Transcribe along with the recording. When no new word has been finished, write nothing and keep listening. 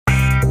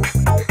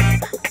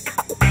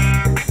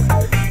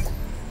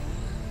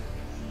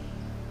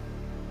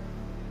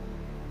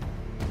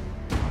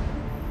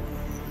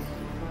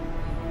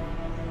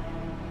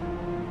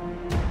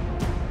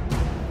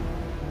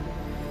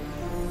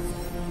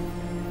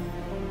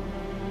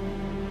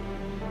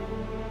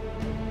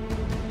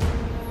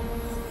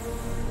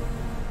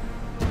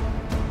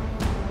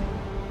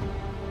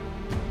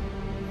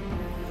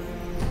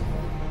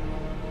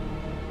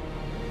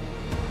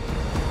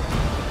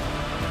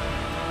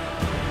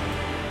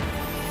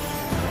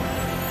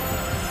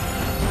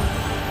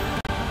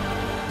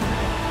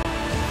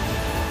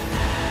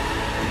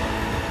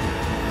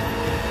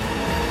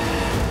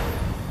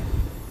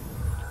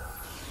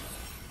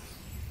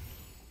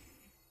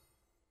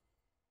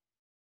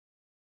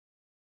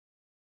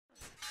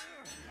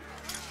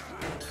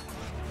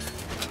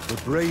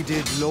The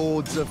braided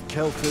lords of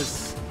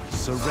Kelthus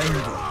surrendered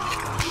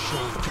and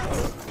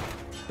showed.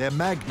 Their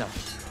magna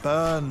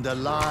burned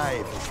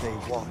alive as they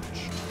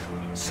watched.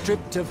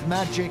 Stripped of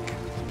magic,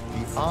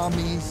 the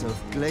armies of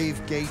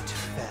Glavegate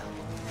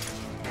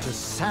fell. To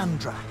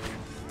Sandrak,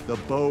 the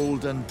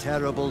bold and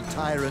terrible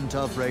tyrant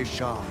of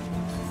Reshar.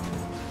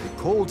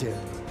 They called him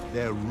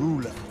their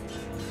ruler,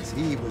 as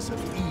he was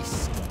of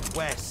east and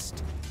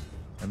west,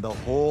 and the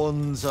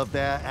horns of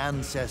their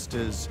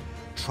ancestors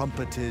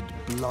trumpeted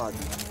blood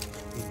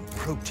in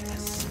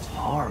protest.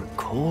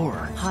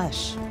 Hardcore.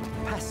 Hush.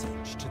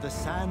 Passage to the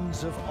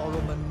sands of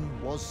Oromon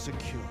was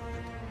secured.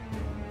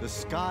 The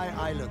Sky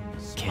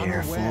Islands,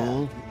 Careful.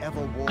 unaware the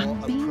Everwar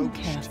I'm being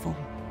approached careful.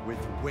 with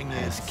winged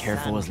As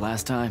careful as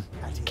last time.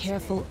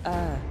 Careful,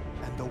 And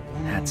the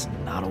wound That's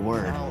not a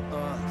word. now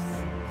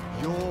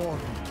earth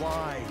yawned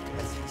wide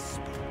as he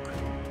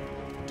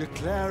spoke,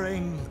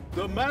 declaring,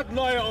 The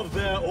Magni of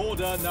their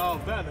order now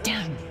vanish.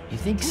 Damn. You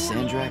think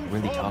Sandrak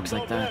really talks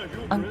like that?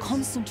 I'm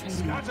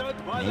concentrating.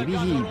 Maybe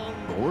he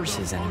bores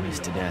his enemies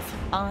to death.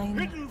 I'm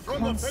Hidden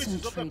from the faces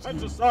of the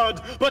concentrating.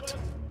 Pentasad, but...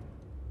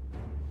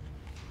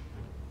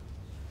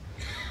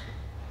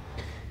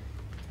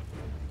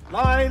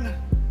 Line.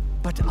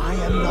 but I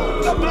am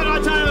not. But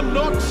I am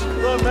not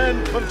the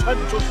man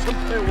content to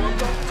simply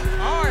wander.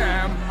 I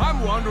am.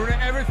 I'm wondering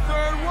at every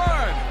third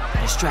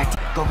word. Distracted.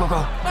 Go, go,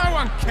 go. No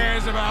one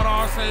cares about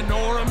Arsene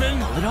Norman.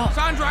 Pull it up.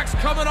 Sandrak's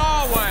coming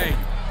our way.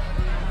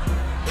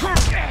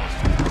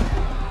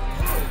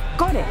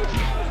 Got it.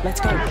 Let's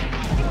go.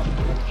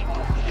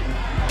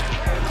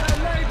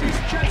 Ladies,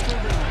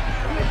 gentlemen,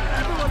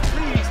 everyone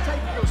please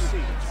take your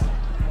seats.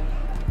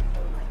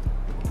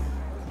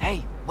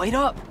 Hey, wait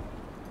up.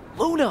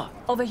 Luna!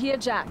 Over here,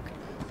 Jack.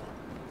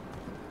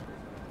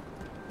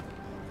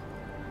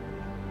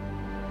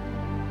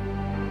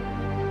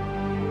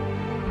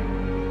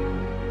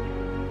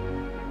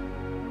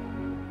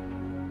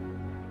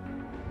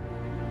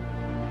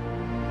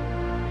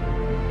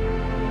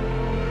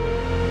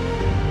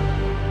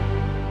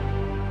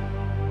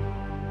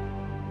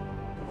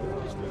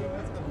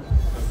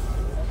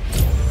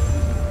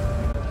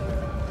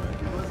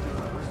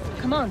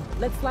 Come on,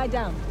 let's slide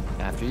down.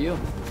 After you.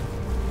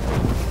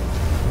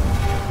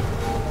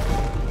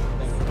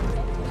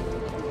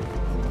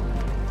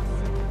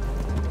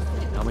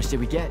 How much did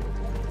we get?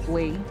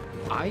 We?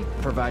 I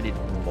provided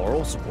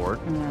moral support.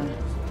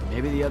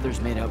 Maybe the others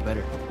made out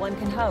better. One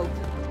can hope.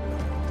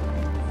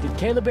 Did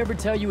Caleb ever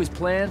tell you his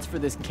plans for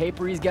this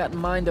caper he's got in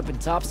mind up in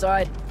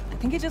Topside? I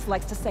think he just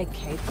likes to say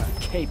caper.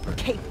 Caper.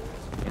 Cape.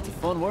 It's a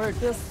fun word.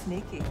 Feels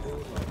sneaky.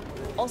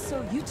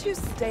 Also, you two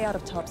stay out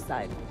of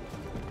Topside.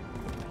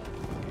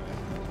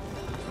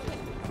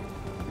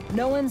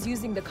 No one's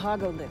using the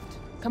cargo lift.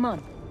 Come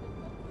on.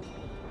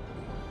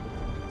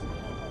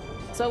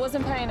 So I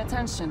wasn't paying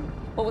attention.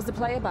 What was the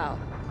play about?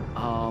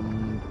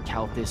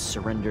 Kalthus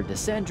surrendered to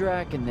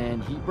Sandrak, and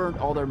then he burned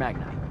all their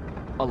magni.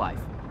 Alive.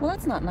 Well,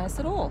 that's not nice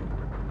at all.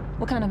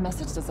 What kind of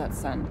message does that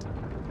send?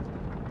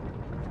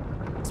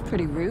 It's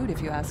pretty rude,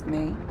 if you ask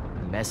me.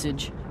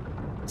 Message?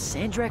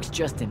 Sandrak's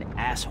just an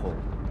asshole.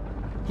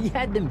 He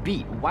had them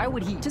beat. Why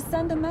would he— Just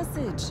send a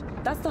message.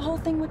 That's the whole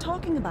thing we're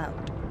talking about.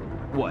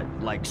 What,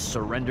 like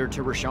surrender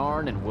to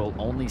Rasharn and we'll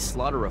only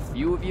slaughter a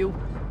few of you?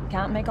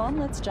 Can't make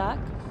omelets, Jack.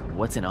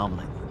 What's an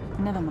omelet?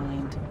 Never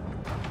mind.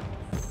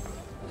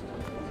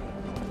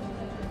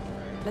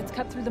 Let's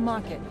cut through the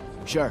market.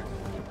 Sure,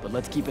 but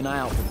let's keep an eye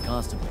out for the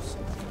constables.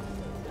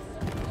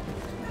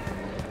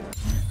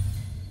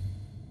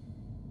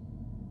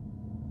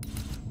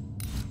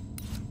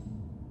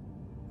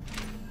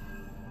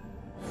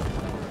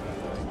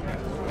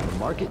 The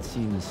market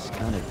seems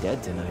kind of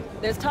dead tonight.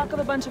 There's talk of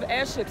a bunch of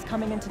airships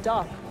coming into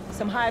dock.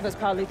 Some hivers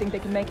probably think they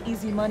can make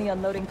easy money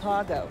unloading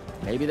cargo.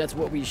 Maybe that's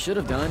what we should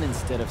have done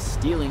instead of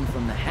stealing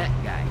from the hat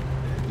guy.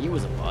 He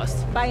was a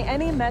bust. By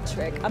any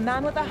metric, a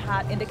man with a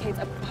hat indicates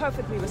a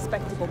perfectly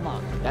respectable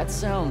mark. That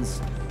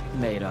sounds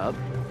made up.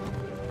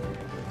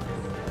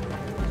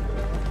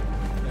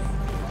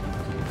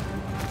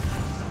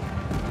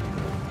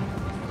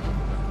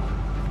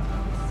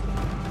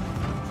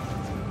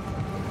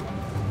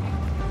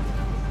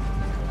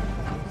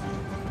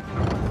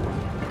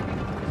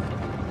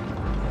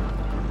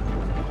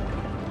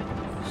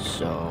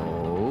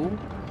 So,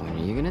 when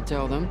are you gonna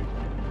tell them?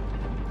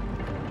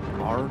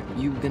 Are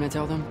you gonna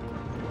tell them?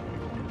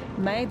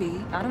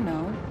 Maybe, I don't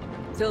know.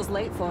 Feels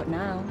late for it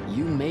now.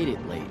 You made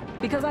it late.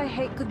 Because I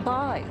hate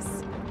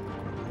goodbyes.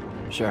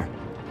 Sure.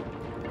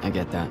 I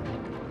get that.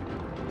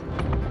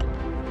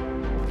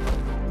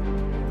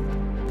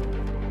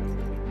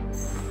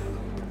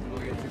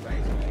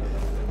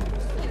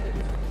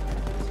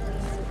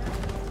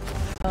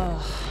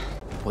 Ugh,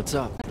 What's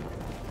up?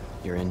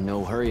 You're in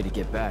no hurry to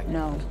get back.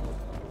 no.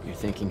 You're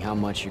thinking how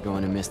much you're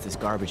going to miss this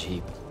garbage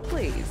heap.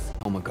 Please.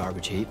 I'm a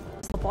garbage heap.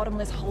 It's the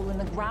bottomless hole in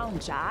the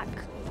ground, Jack.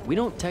 We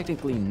don't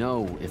technically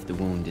know if the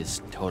wound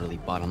is totally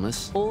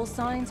bottomless. All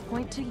signs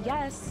point to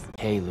yes.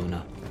 Hey,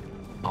 Luna.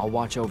 I'll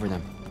watch over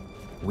them.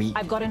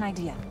 I've got an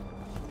idea.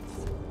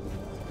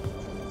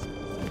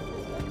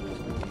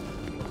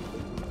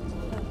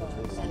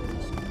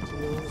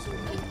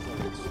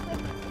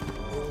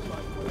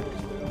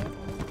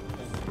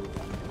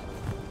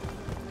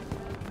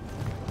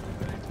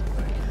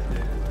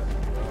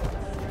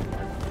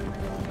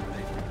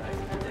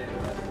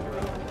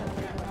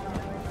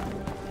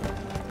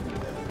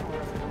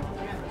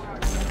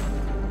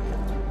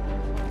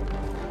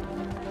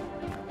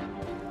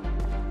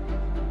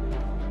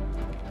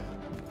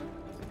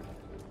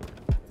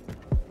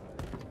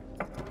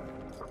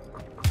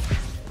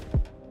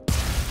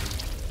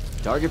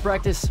 Target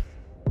practice?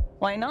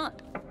 Why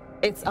not?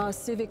 It's our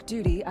civic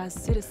duty as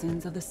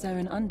citizens of the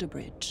Seren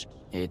Underbridge.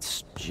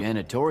 It's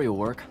janitorial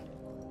work.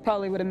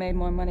 Probably would have made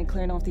more money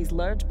clearing off these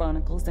lurge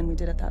barnacles than we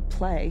did at that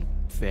play.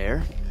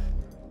 Fair.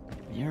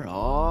 You're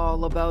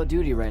all about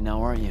duty right now,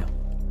 aren't you?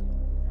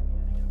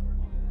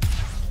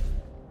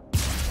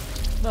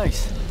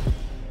 Nice.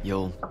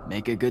 You'll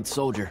make a good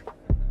soldier.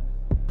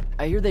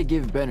 I hear they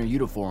give better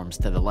uniforms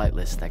to the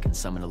Lightless that can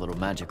summon a little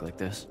magic like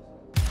this.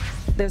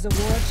 There's a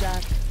war,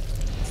 Jack.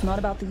 It's not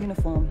about the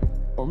uniform.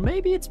 Or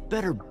maybe it's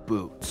better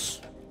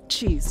boots.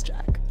 Cheese,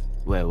 Jack.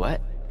 Wait,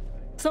 what?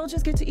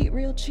 Soldiers get to eat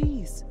real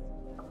cheese.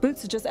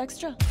 Boots are just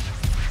extra.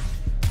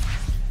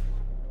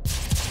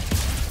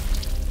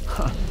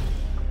 Huh.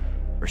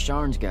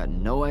 Rasharn's got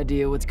no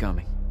idea what's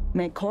coming.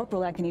 Make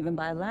corporal, I can even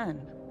buy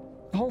land.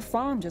 The whole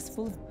farm just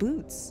full of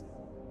boots.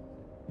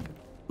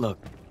 Look,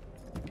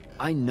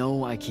 I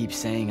know I keep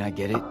saying I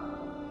get it,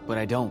 but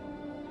I don't.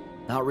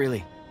 Not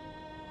really.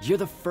 You're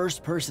the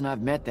first person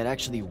I've met that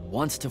actually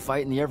wants to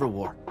fight in the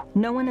Everwar.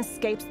 No one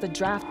escapes the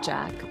draft,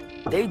 Jack.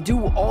 They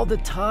do all the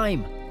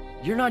time.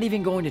 You're not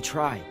even going to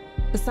try.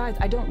 Besides,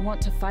 I don't want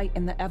to fight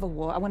in the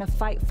Everwar. I want to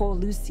fight for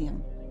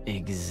Lucian.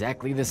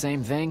 Exactly the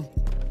same thing?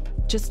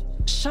 Just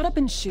shut up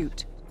and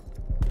shoot.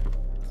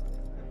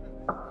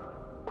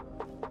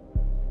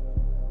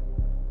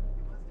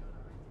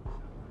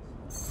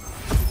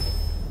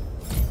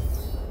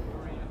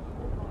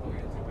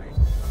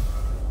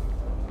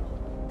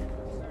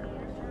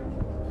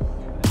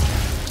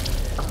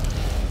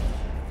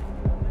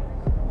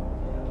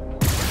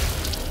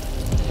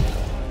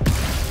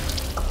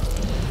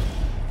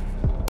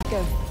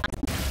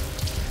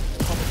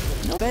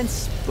 No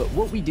offense, but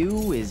what we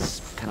do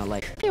is kind of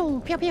like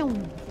pew, pew, pew.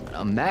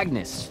 A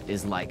Magnus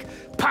is like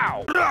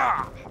pow.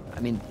 I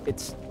mean,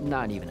 it's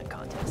not even a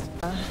contest.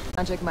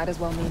 Magic might as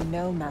well mean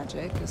no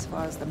magic as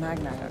far as the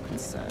Magni are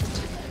concerned.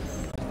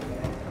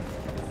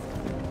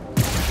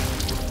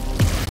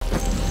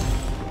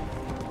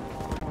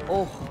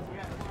 Oh,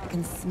 I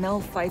can smell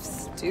Fife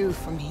stew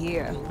from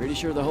here. Pretty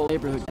sure the whole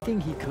neighborhood thing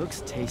he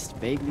cooks tastes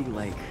vaguely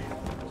like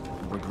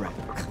regret.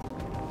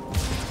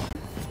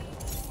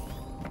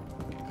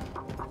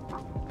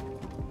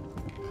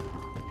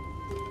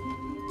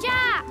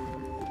 Jack!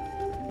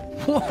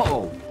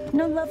 Whoa!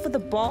 No love for the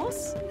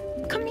boss?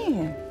 Come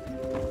here.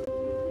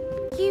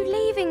 You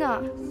leaving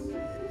us?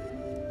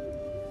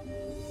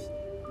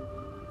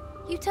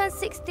 You turned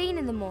 16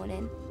 in the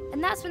morning,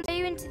 and that's when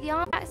you into the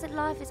army that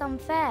life is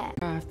unfair.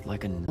 Act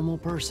like a normal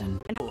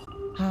person.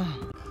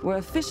 We're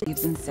officially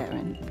leaves in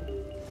Seren.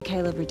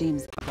 Caleb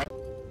redeems.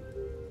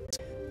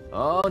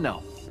 Oh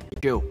no.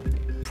 Go.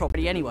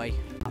 Property anyway.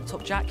 Up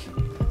top, Jack.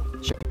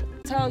 Sure.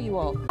 Tell you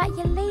all. That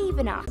you're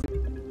leaving us.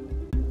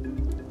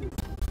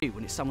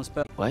 When it's someone's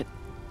birthday What?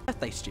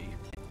 stew.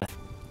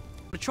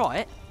 Wanna try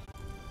it?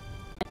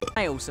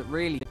 Nails that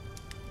really.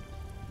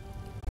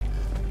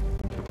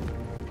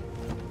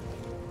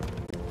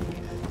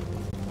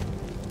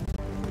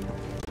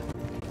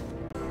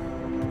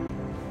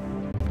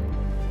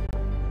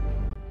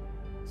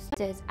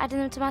 Adding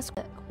them to my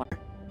cook.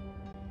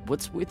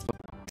 What's with you?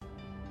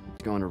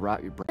 It's going to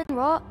rot your brain.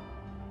 Rot?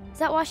 Is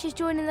that why she's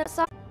joining the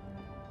side?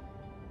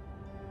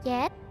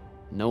 Yeah?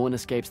 No one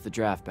escapes the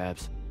draft,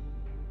 Babs.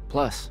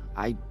 Plus,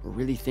 I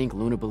really think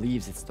Luna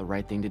believes it's the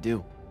right thing to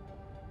do.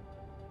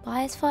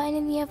 Why is fighting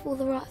in the Everwar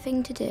the right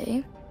thing to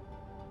do?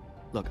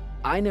 Look,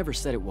 I never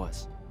said it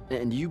was.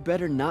 And you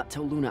better not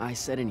tell Luna I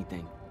said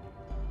anything.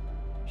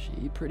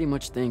 She pretty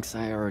much thinks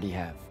I already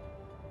have.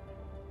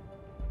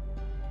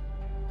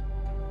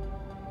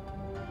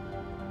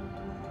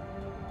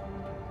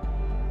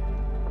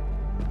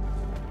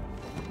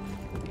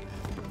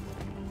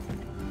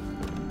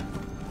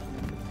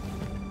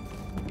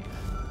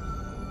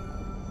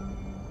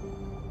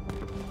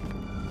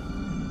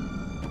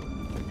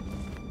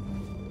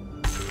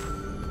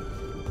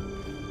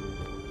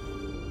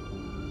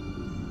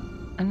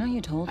 I know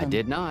you told him. I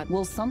did not.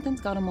 Well, something's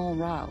got him all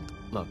riled.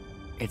 Look,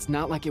 it's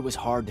not like it was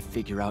hard to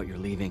figure out you're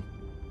leaving.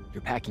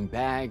 You're packing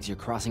bags, you're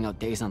crossing out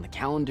days on the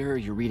calendar,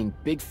 you're reading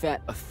big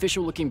fat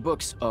official-looking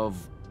books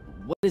of...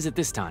 What is it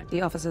this time?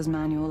 The Officer's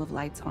Manual of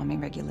Lights Army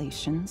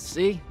Regulations.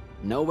 See?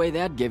 No way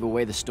that gave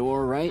away the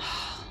store, right?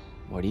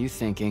 What are you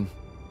thinking?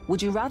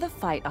 Would you rather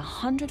fight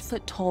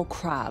 100-foot-tall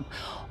crab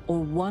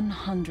or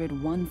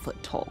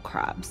 101-foot-tall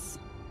crabs?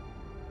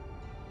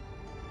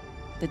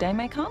 The day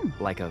may come.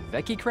 Like a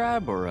Veki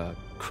crab or a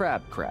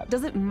crab crab?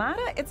 Does it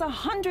matter? It's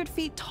 100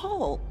 feet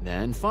tall.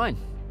 Then fine.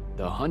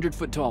 The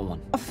 100-foot-tall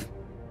one.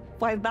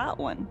 Why that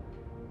one?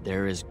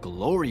 There is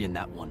glory in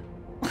that one.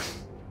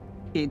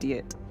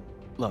 Idiot.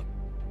 Look,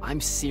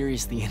 I'm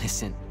seriously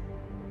innocent.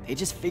 They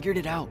just figured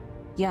it out.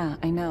 Yeah,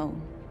 I know.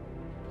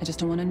 I just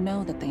don't want to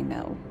know that they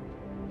know.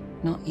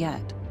 Not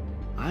yet.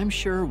 I'm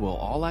sure we'll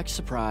all act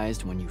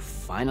surprised when you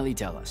finally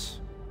tell us.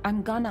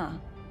 I'm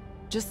gonna.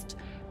 Just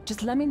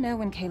let me know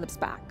when Caleb's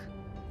back.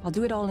 I'll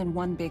do it all in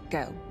one big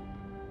go.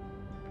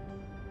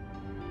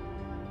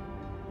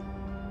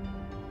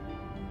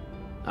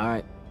 All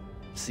right.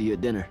 See you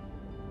at dinner.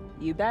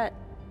 You bet.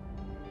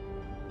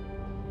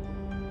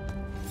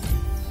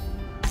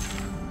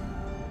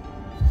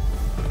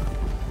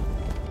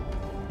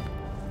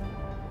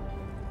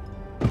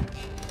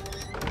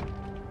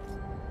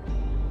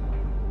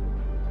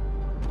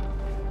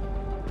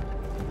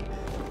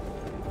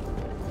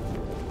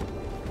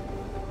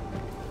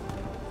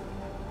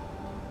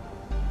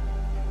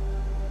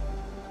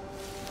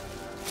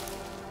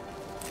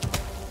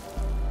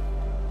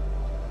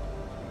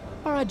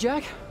 All right,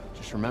 Jack.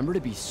 Just remember to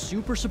be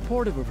super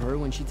supportive of her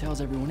when she tells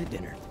everyone at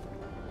dinner.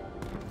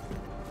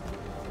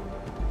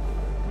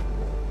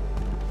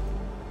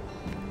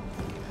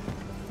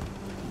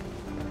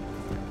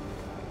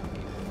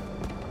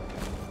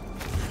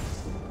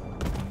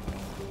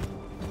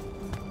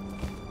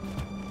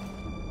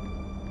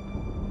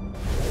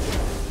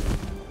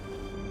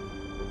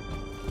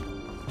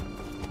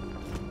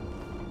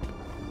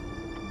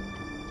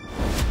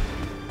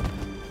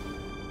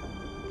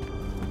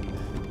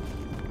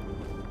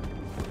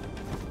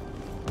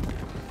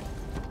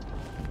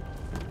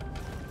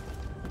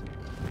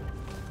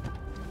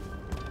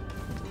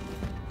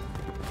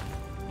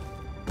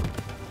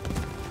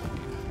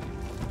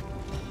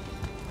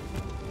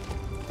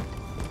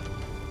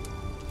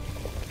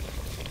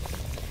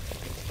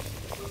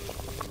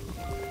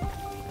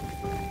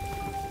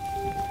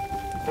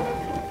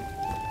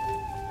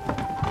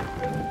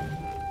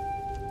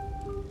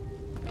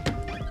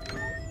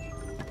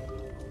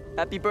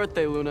 Happy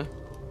birthday, Luna.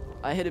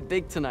 I hit it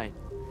big tonight.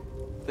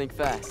 Think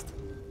fast.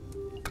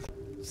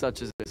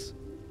 Such as this.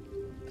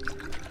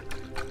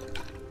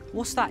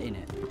 What's that in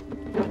it?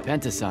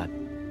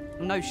 Pentasod.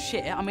 No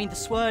shit, I mean the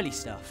swirly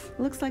stuff.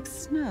 Looks like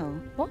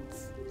snow.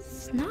 What's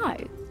snow?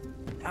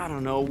 I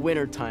don't know,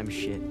 wintertime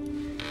shit.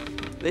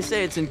 They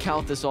say it's in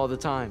Calthus all the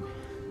time.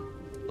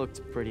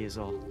 Looked pretty as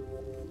all.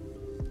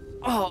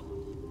 Oh!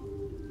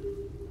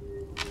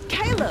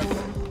 Caleb!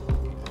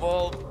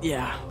 Well,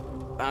 yeah.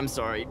 I'm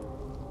sorry.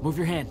 Move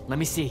your hand. Let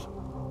me see.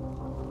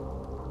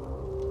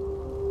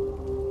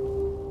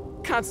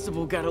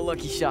 Constable got a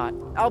lucky shot.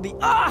 I'll be—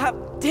 Ah!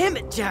 Damn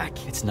it,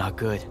 Jack! It's not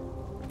good.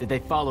 Did they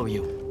follow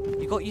you?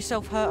 You got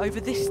yourself hurt over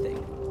this thing?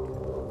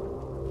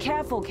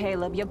 Careful,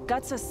 Caleb. Your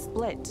guts are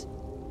split.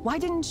 Why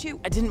didn't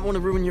you— I didn't want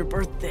to ruin your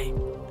birthday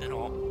and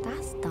all.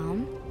 That's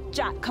dumb.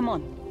 Jack, come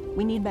on.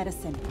 We need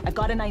medicine. I've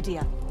got an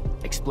idea.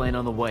 Explain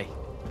on the way.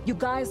 You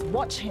guys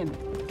watch him.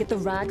 Get the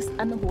rags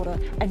and the water,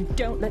 and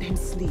don't let him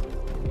sleep.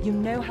 You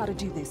know how to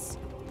do this.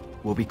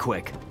 We'll be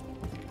quick.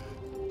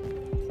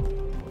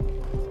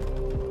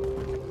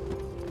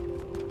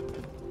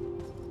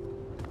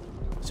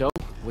 So,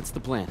 what's the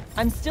plan?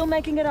 I'm still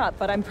making it up,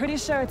 but I'm pretty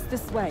sure it's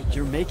this way.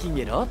 You're making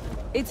it up?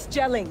 It's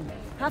gelling.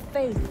 Have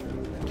faith.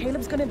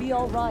 Caleb's gonna be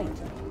all right.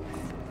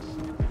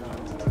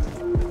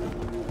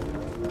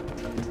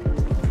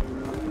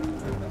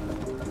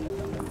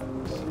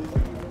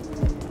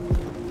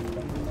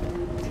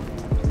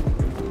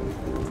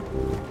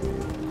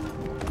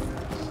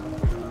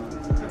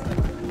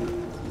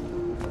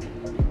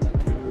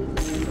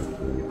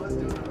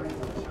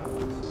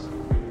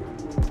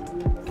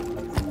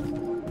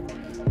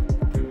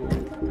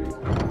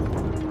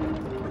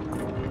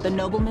 The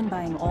nobleman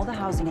buying all the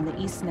housing in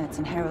the East Nets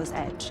and Harrow's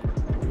Edge.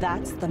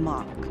 That's the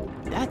mark.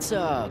 That's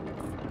the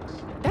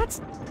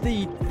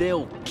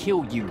they'll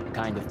kill you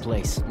kind of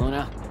place,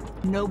 Luna.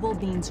 Noble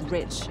means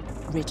rich.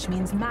 Rich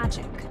means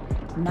magic.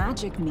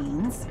 Magic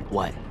means,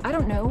 What? I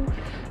don't know,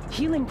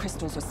 healing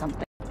crystals or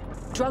something.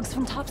 Drugs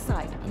from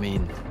Topside. I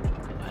mean,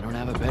 I don't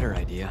have a better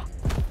idea.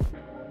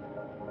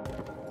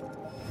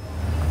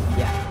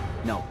 Yeah,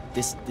 no,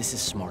 this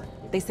is smart.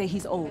 They say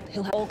he's old.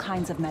 He'll have all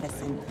kinds of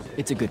medicine.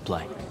 It's a good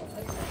play.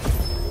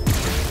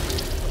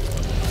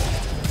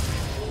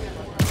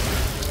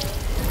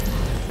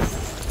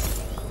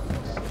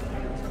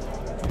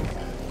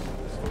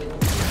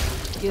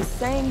 You're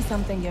saying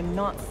something you're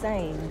not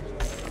saying.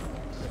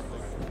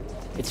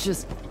 It's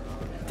just,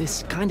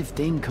 this kind of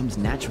thing comes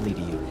naturally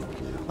to you.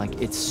 Like,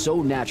 it's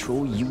so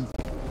natural, you...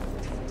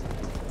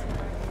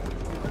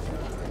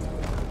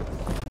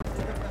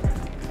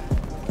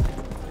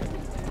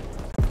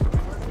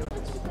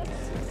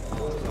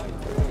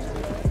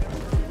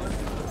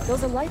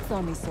 Those are lights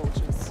on these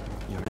soldiers.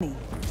 You're...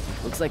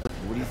 Looks like...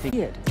 What do you think?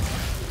 Weird.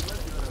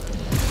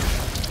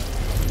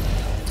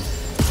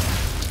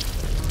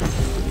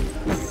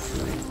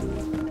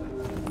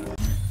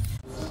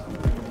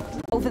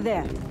 Over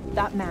there.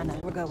 That manor.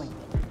 We're going.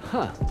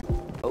 Huh.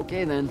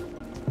 Okay, then.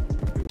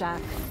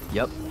 Jack.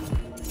 Yep.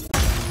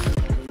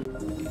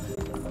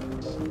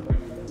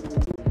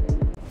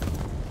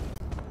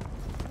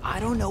 I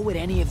don't know what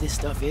any of this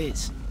stuff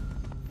is.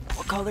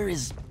 What color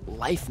is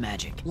life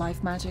magic.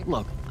 Life magic?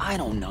 Look, I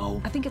don't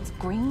know. I think it's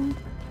green.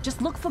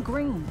 Just look for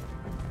green.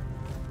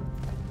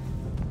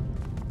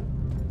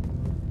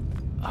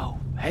 Oh,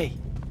 hey,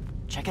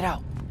 check it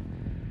out.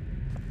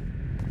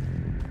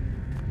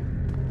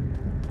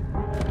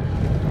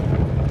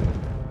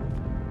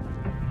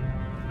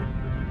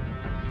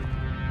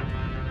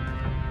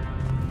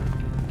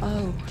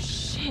 Oh,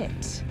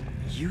 shit.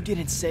 You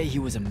didn't say he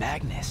was a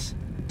Magnus.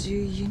 Do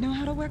you know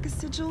how to work a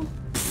sigil?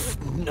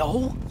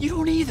 No, you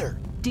don't either.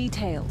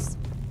 Details.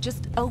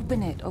 Just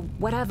open it, or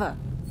whatever.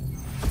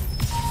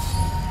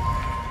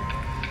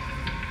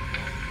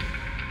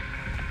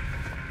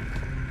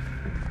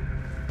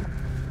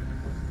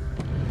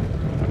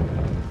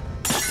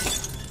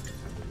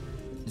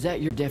 Is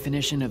that your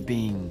definition of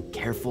being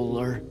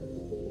carefuler?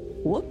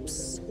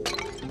 Whoops.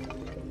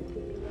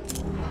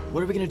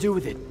 What are we gonna do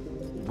with it?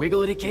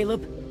 Wiggle at it,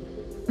 Caleb?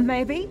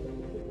 Maybe?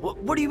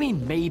 What do you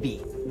mean,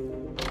 maybe?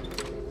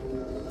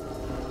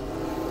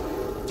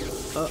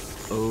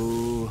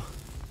 Uh-oh.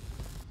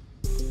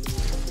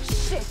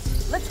 Shit!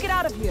 Let's get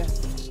out of here!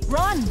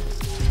 Run!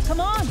 Come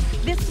on!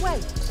 This way!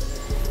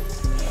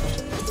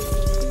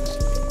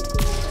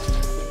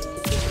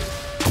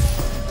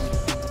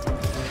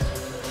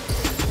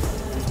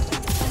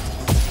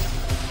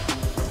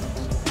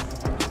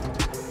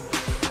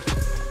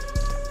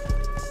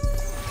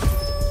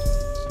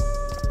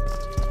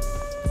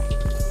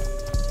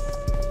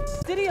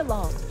 City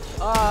alarm.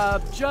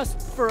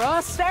 Just for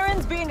us?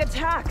 Saren's being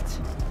attacked!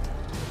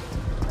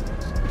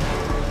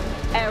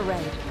 Air raid.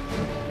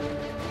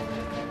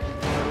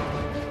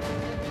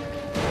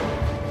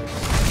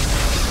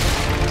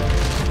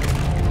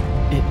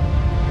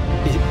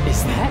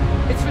 Is that?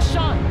 It's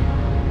Rashawn.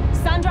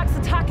 Sandrak's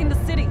attacking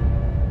the city.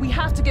 We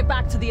have to get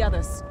back to the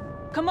others.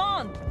 Come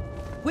on!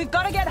 We've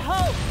got to get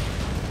home!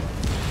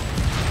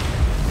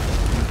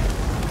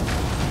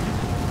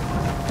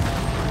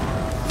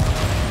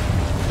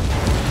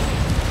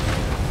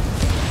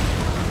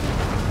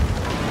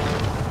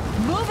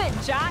 Move it,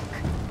 Jack!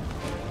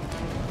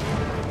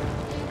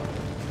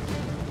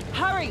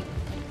 Hurry!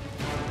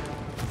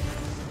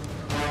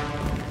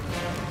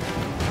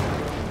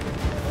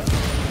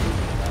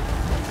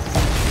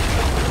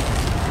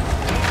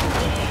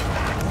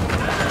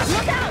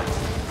 Look out!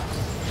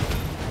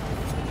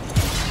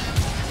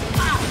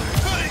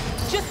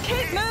 Just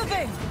keep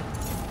moving!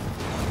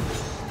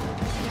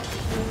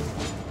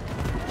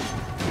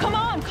 Come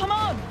on, come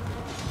on!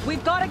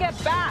 We've got to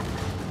get back!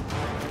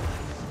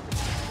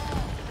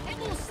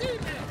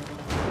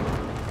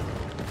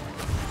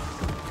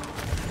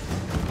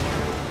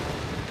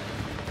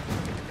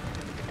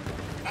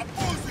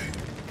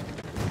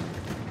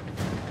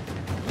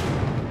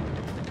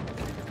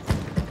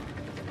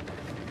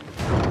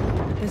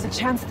 There's a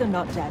chance they're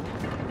not dead.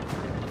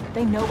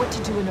 They know what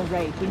to do in a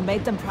raid. We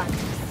made them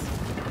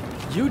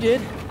practice. You did.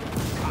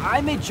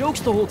 I made jokes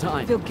the whole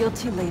time. Feel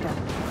guilty later.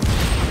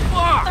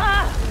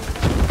 Ah!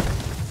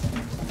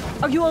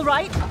 Are you all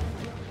right?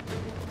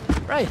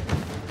 Right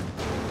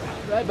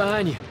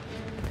behind you.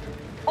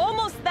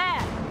 Almost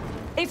there.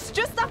 It's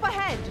just up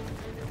ahead.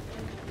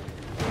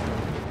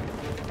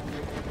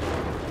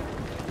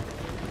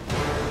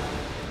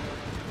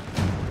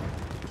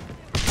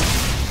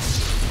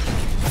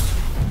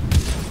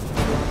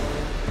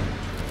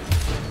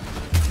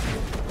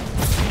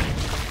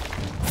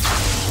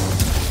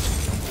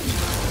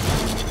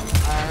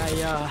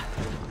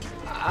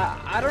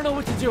 I don't know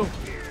what to do.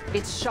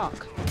 It's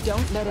shock.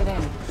 Don't let it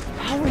in.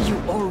 How are you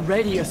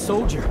already a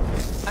soldier?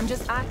 I'm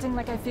just acting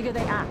like I figure they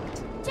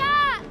act.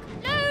 Jack!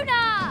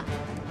 Luna!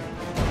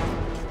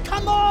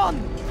 Come on!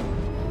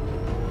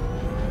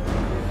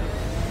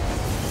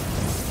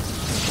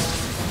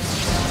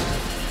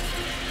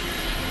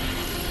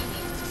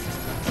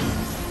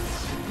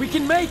 We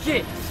can make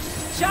it!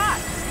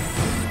 Jack!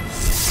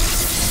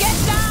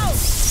 Get down!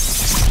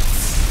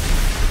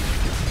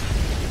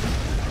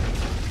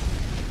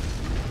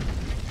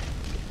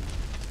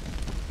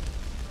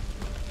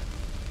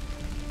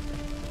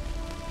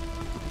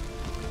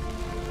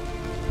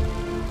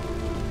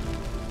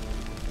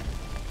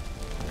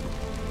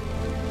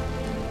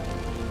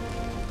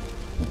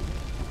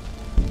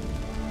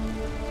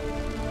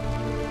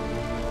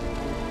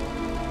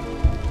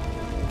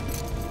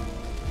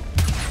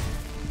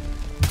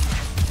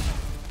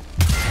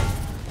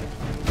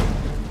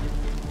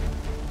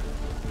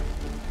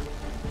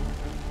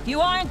 You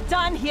aren't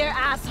done here,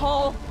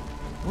 asshole!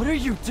 What are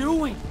you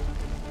doing?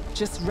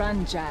 Just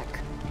run,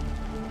 Jack.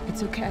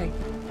 It's okay.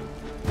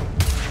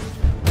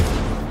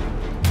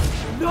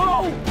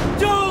 No!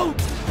 Don't!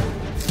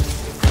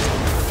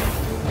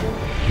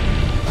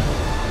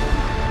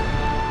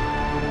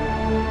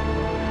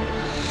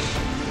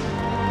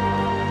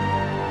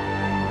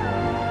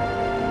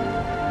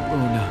 Oh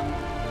no.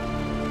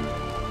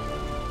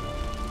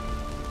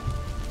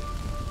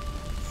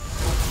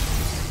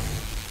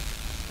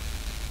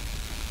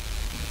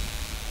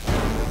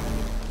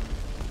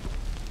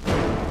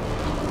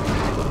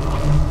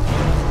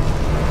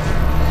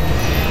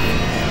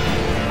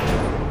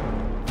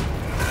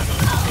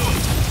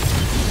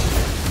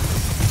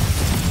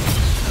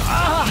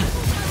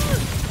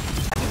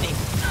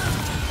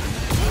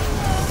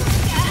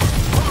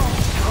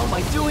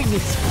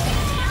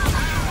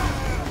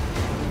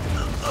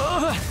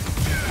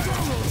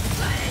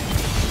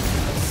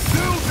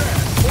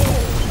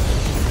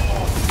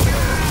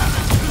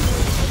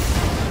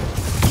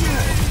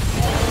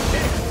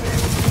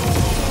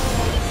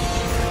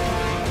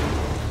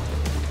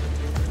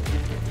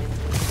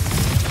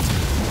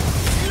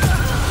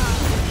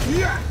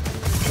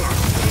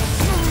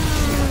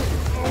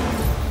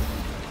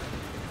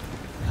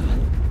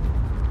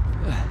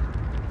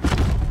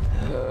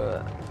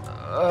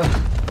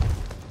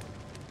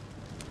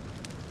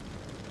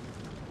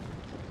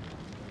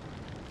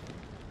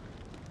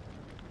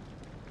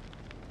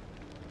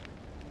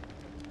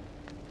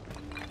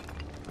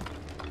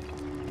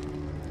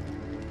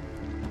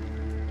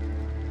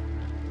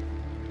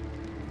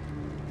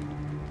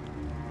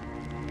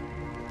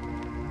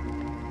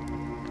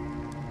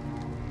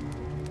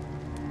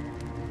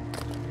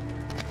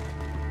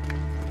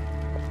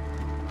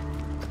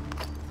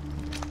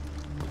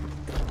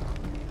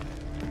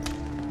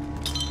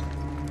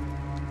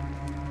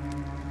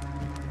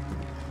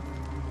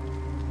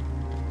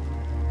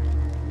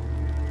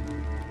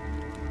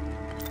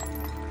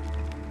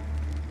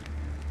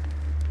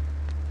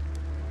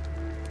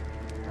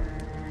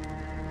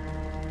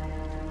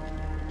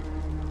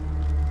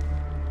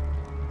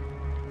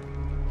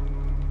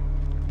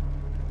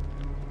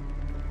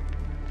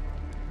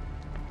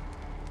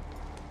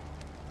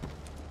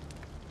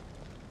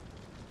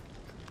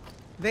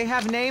 They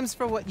have names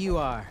for what you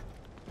are.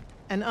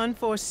 An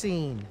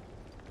unforeseen.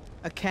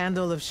 A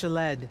candle of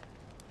Shaled.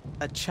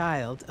 A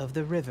child of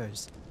the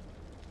rivers.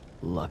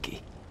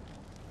 Lucky.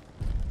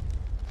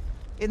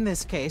 In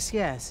this case,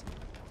 yes.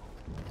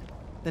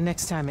 The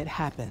next time it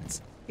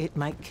happens, it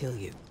might kill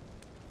you.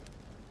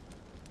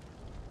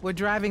 We're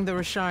driving the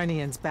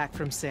Rasharnians back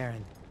from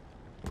Saren.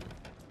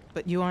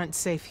 But you aren't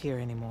safe here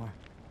anymore.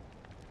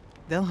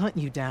 They'll hunt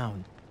you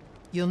down.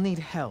 You'll need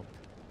help.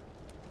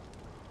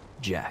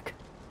 Jack.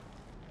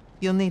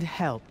 You'll need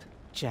help,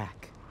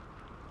 Jack.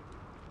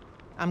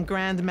 I'm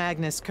Grand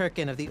Magnus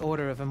Kirkin of the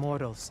Order of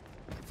Immortals.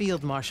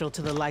 Field Marshal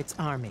to the Light's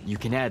Army. You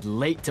can add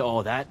late to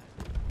all that.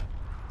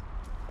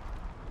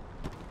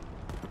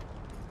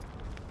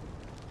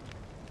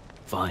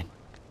 Fine.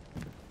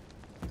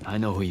 I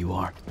know who you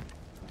are.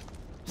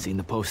 Seen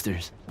the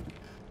posters.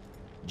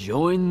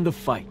 Join the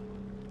fight.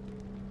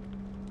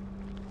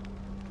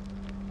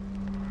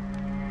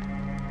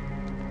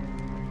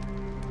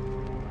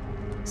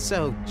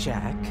 So,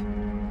 Jack,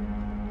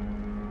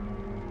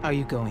 are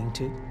you going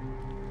to?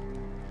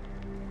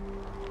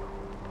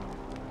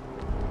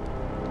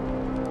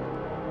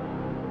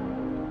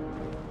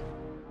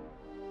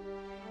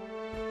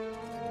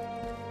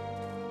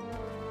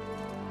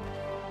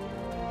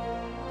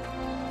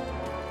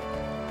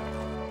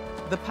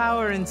 The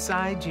power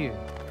inside you,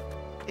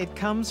 it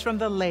comes from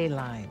the ley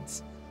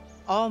lines.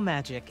 All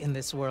magic in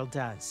this world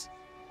does.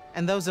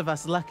 And those of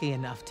us lucky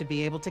enough to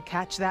be able to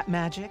catch that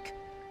magic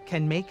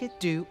can make it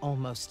do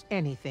almost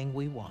anything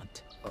we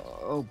want.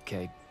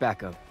 Okay,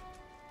 back up.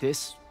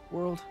 This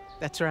world?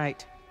 That's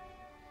right.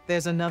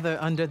 There's another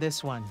under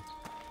this one.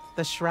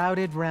 The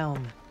Shrouded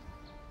Realm.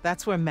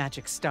 That's where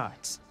magic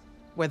starts.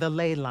 Where the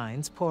ley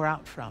lines pour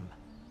out from.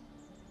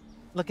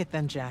 Look at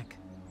them, Jack.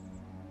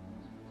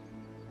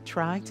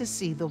 Try to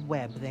see the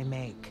web they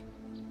make.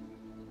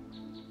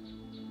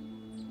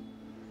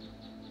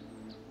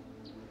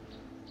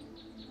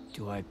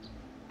 Do I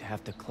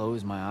have to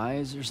close my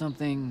eyes or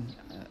something?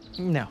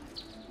 No.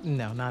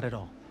 No, not at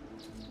all.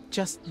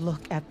 Just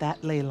look at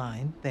that ley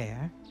line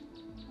there,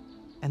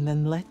 and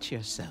then let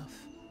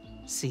yourself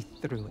see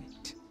through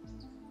it.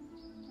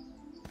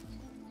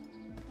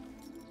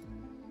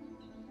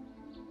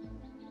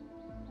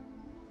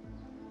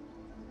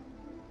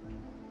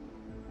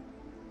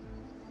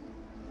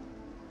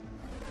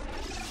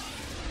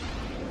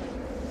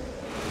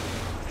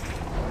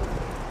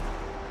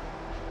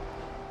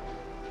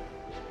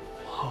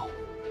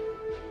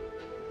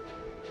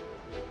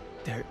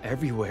 They're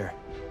everywhere.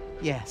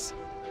 Yes.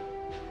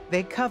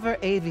 They cover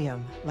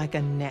Aveum like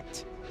a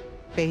net,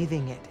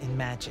 bathing it in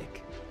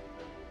magic.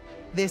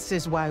 This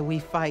is why we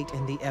fight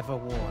in the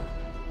Everwar.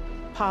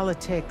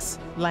 Politics,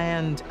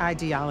 land,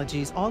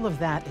 ideologies, all of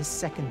that is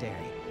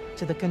secondary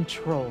to the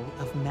control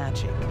of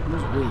magic.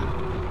 Who's we?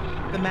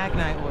 The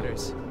Magnite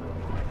orders.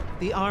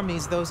 The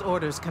armies those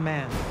orders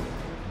command.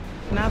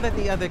 Now that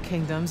the other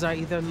kingdoms are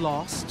either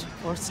lost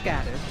or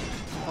scattered,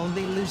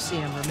 only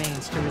Lucium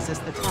remains to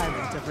resist the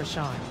tyrant of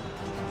Rasharn.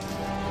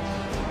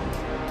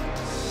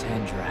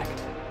 Sandrak.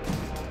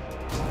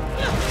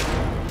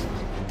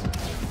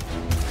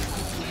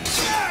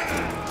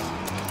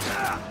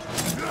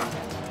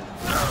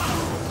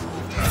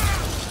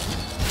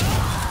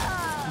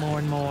 More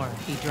and more,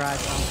 he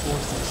drives our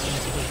forces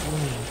into the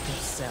womb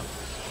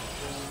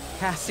itself,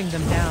 casting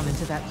them down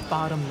into that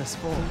bottomless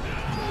void,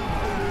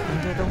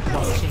 under the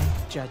watching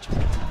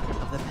judgment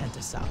of the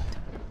Pentasod.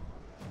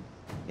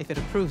 If it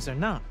approves or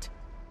not,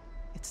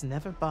 it's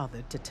never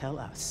bothered to tell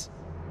us.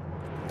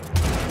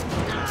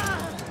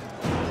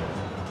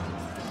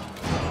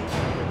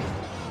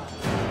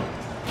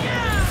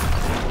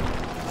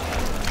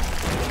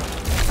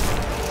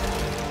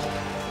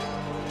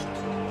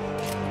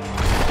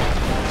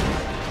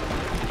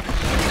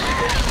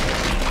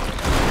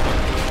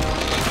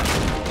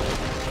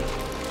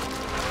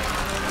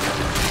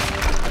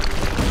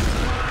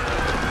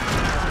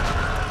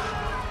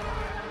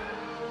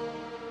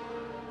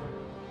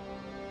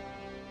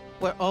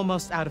 We're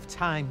almost out of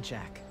time,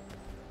 Jack.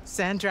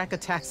 Sandrak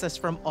attacks us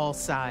from all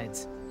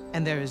sides,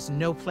 and there is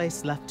no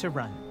place left to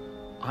run.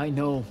 I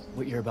know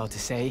what you're about to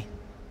say,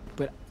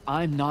 but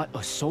I'm not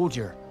a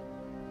soldier.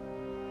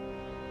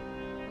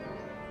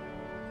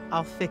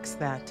 I'll fix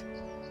that.